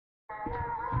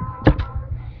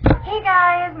Hey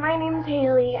guys, my name's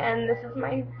Haley and this is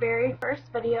my very first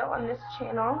video on this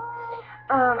channel.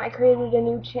 I created a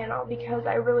new channel because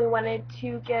I really wanted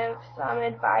to give some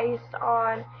advice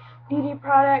on beauty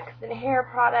products and hair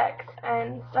products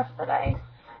and stuff that I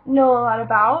know a lot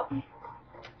about.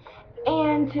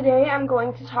 And today I'm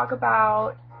going to talk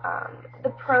about the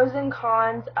pros and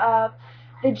cons of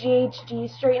the GHD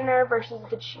straightener versus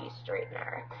the Chi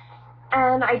straightener.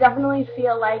 And I definitely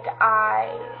feel like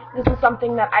this is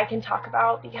something that I can talk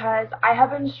about because I have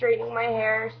been straightening my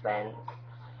hair since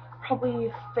probably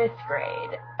 5th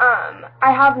grade.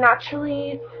 I have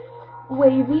naturally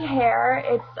wavy hair.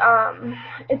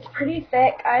 It's pretty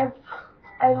thick. I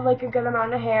have like a good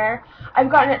amount of hair. I've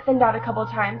gotten it thinned out a couple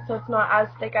times, so it's not as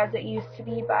thick as it used to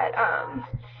be, but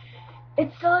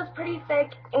it still is pretty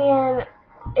thick, and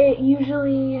it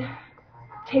usually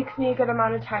takes me a good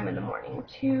amount of time in the morning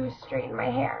to straighten my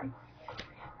hair.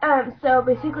 So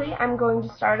basically I'm going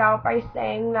to start out by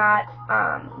saying that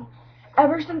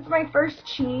ever since my first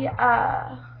Chi,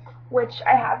 which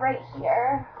I have right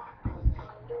here,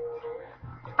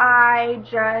 I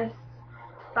just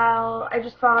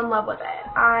fell in love with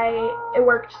it. It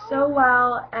worked so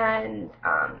well, and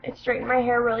it straightened my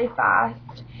hair really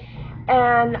fast,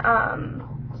 and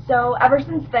so ever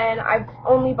since then, I've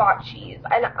only bought Chis,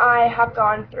 and I have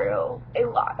gone through a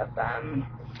lot of them.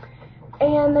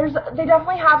 And they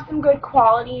definitely have some good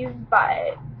qualities,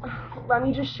 but let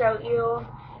me just show you.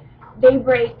 They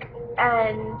break,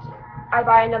 and I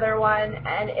buy another one,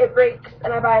 and it breaks,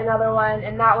 and I buy another one,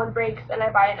 and that one breaks, and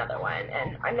I buy another one,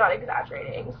 and I'm not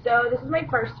exaggerating. So this is my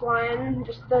first one,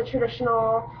 just the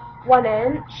traditional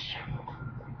 1-inch.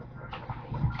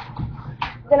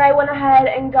 Then I went ahead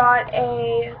and got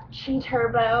a Chi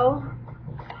Turbo,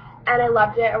 and I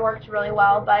loved it. It worked really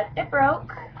well, but it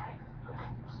broke.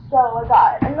 So I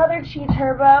got another Chi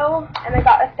Turbo, and I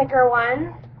got a thicker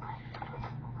one,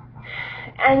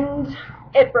 and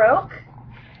it broke.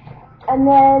 And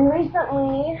then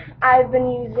recently, I've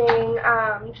been using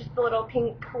just the little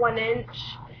pink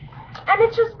 1-inch, and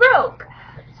it just broke.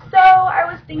 So I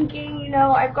was thinking,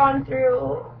 I've gone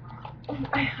through,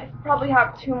 I probably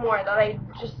have 2 more that I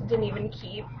just didn't even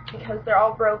keep because they're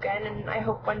all broken, and I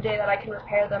hope one day that I can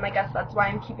repair them. I guess that's why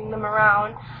I'm keeping them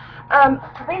around.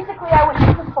 Basically, I went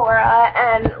to Sephora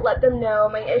and let them know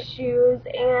my issues,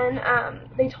 and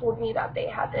they told me that they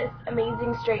had this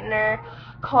amazing straightener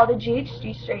called a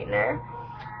GHD straightener,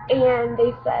 and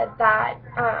they said that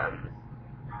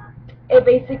it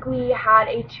basically had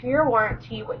a 2-year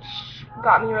warranty, which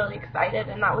got me really excited,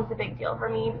 and that was a big deal for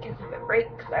me because if it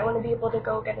breaks, I want to be able to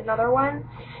go get another one.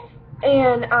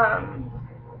 And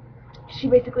she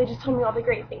basically just told me all the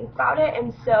great things about it,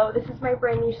 and so this is my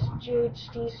brand new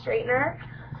GHD straightener.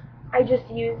 I just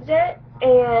used it,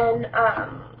 and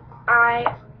I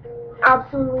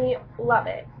absolutely love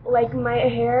it. Like, my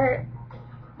hair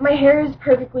is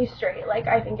perfectly straight. Like,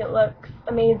 I think it looks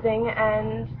amazing,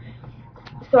 and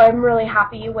so I'm really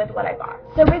happy with what I bought.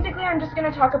 So basically, I'm just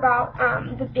going to talk about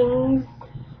the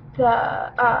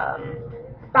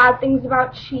bad things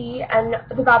about Chi and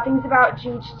the bad things about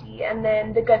GHD, and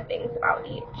then the good things about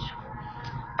each.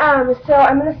 So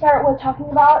I'm going to start with talking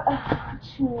about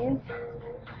Chis.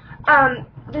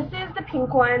 This is the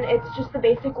pink one. It's just the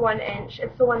basic 1-inch.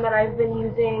 It's the one that I've been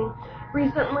using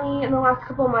recently in the last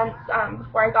couple months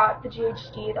before I got the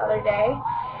GHD the other day.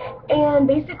 And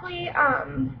basically,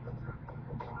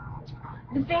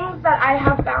 the things that I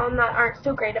have found that aren't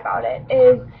so great about it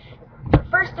is,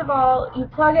 first of all, you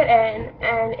plug it in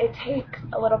and it takes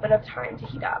a little bit of time to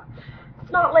heat up. It's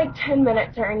not like 10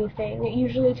 minutes or anything. It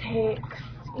usually takes,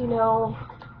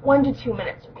 1 to 2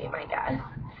 minutes would be my guess.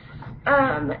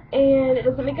 And it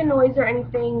doesn't make a noise or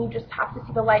anything. You just have to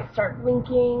see the light start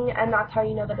blinking, and that's how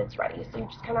you know that it's ready. So you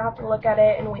just kind of have to look at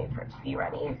it and wait for it to be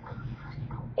ready.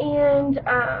 And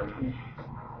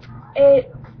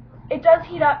it does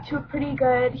heat up to a pretty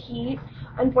good heat.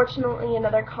 Unfortunately,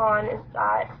 another con is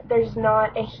that there's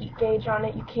not a heat gauge on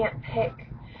it. You can't pick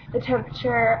the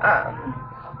temperature.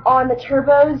 On the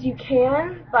turbos, you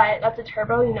can, but that's a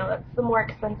turbo, that's the more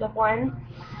expensive one.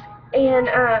 And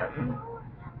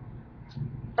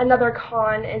another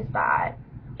con is that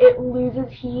it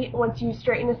loses heat once you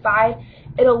straighten the side.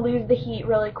 It'll lose the heat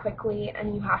really quickly,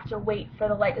 and you have to wait for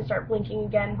the light to start blinking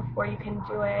again before you can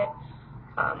do it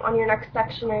on your next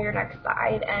section or your next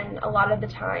side. And a lot of the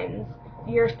times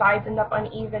your sides end up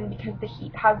uneven because the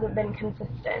heat hasn't been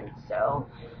consistent. So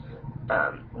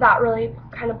that really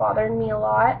kind of bothered me a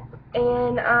lot.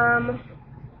 And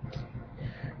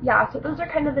yeah, so those are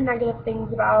kind of the negative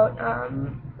things about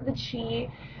the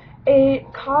Chi.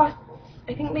 It costs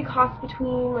I think they cost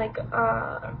between like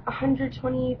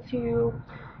 120 to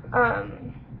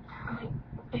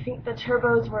I think the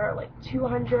turbos were like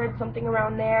 200, something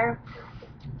around there.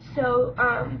 So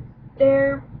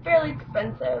they're fairly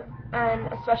expensive, and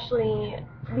especially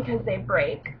because they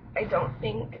break, I don't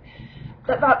think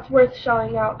that that's worth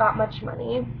shelling out that much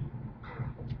money.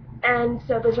 And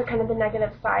so those are kind of the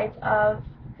negative sides of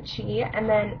the Qi. And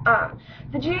then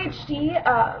the GHD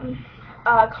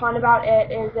con about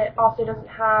it is it also doesn't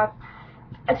have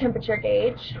a temperature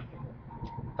gauge,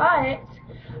 but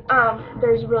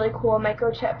there's really cool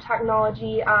microchip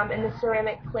technology in the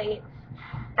ceramic plates,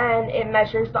 and it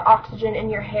measures the oxygen in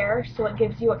your hair, so it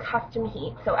gives you a custom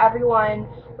heat. So everyone,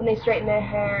 when they straighten their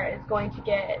hair, is going to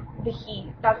get the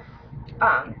heat that's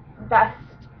best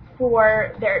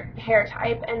for their hair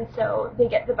type, and so they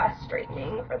get the best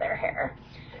straightening for their hair.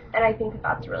 And I think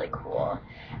that's really cool.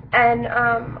 And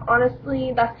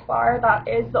honestly, thus far, that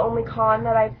is the only con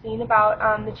that I've seen about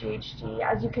the GHD.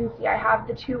 As you can see, I have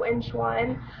the 2-inch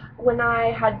one. When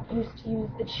I used to use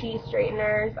the Qi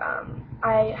straighteners,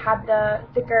 I had the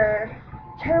thicker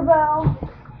turbo,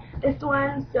 this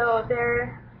one, so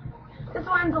this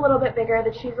one's a little bit bigger,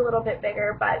 the Qi's a little bit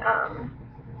bigger, but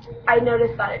I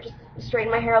noticed that it just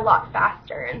straightened my hair a lot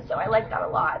faster, and so I like that a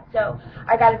lot. So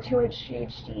I got a 2-inch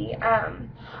GHD.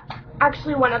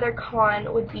 Actually, one other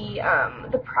con would be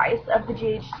the price of the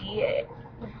GHD.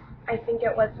 I think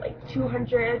it was like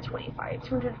 $225,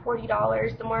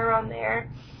 $240, somewhere around there.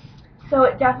 So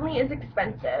it definitely is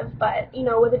expensive, but you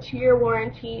know, with a 2-year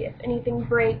warranty, if anything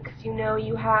breaks, you know,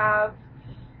 you have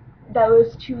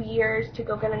those 2 years to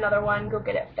go get another one, go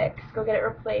get it fixed, go get it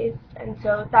replaced, and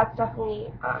so that's definitely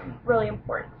really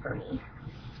important for me.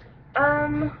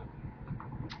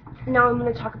 Now I'm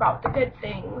going to talk about the good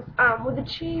things. With the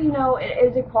Qi, you know, it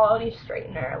is a quality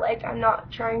straightener. Like, I'm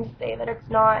not trying to say that it's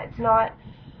not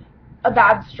a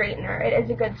bad straightener. It is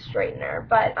a good straightener,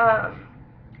 but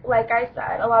like I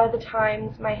said, a lot of the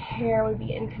times my hair would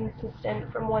be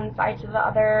inconsistent from one side to the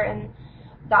other, and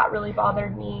that really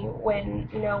bothered me when,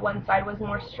 you know, one side was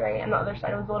more straight and the other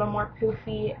side was a little more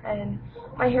poofy, and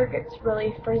my hair gets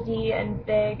really frizzy and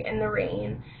big in the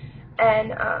rain,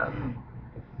 and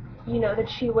you know, the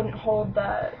Qi wouldn't hold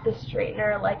the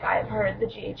straightener like I've heard the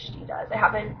GHD does. I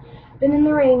haven't been in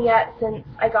the rain yet since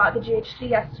I got the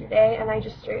GHD yesterday, and I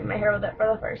just straightened my hair with it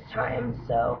for the first time,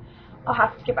 so I'll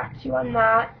have to get back to you on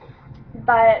that.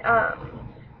 But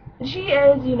the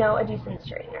Qi is, you know, a decent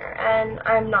straightener, and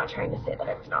I'm not trying to say that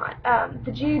it's not.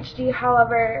 The GHD,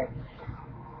 however,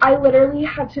 I literally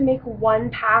had to make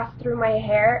one pass through my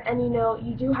hair, and you know,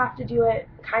 you do have to do it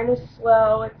kind of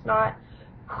slow. It's not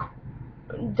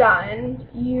done.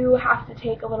 You have to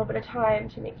take a little bit of time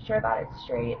to make sure that it's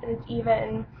straight and it's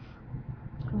even.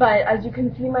 But as you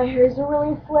can see, my hair is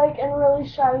really slick and really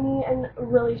shiny and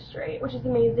really straight, which is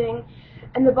amazing.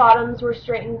 And the bottoms were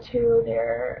straightened too.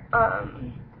 They're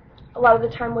a lot of the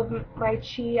time with my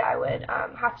Qi, I would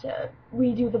have to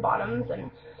redo the bottoms,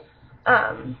 and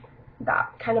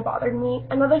that kind of bothered me.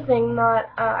 Another thing that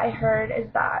I heard is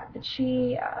that the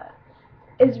Qi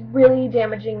is really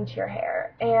damaging to your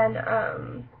hair, and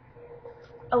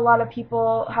a lot of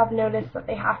people have noticed that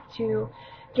they have to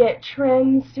get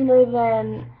trimmed sooner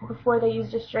than before they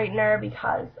used a straightener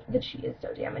because the Qi is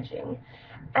so damaging.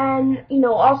 And you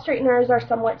know, all straighteners are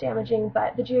somewhat damaging,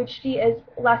 but the GHD is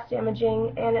less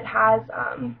damaging, and it has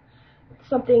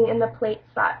something in the plates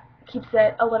that keeps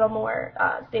it a little more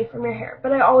safe from your hair.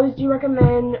 But I always do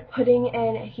recommend putting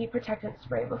in a heat protectant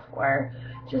spray before.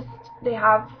 Just, they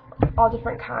have all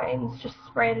different kinds. Just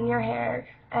spray it in your hair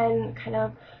and kind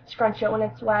of scrunch it when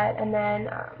it's wet, and then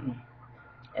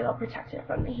it'll protect it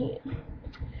from the heat.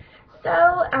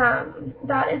 So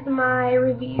that is my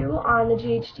review on the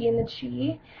GHD and the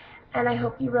Qi, and I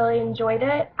hope you really enjoyed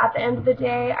it. At the end of the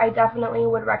day, I definitely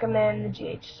would recommend the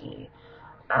GHD.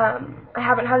 I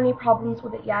haven't had any problems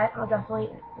with it yet. I'll definitely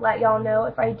let y'all know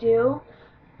if I do.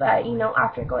 But, you know,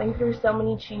 after going through so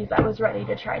many Qis, I was ready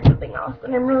to try something else.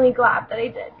 And I'm really glad that I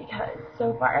did, because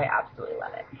so far I absolutely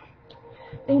love it.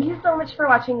 Thank you so much for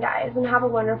watching, guys, and have a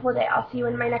wonderful day. I'll see you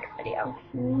in my next video.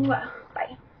 Mwah.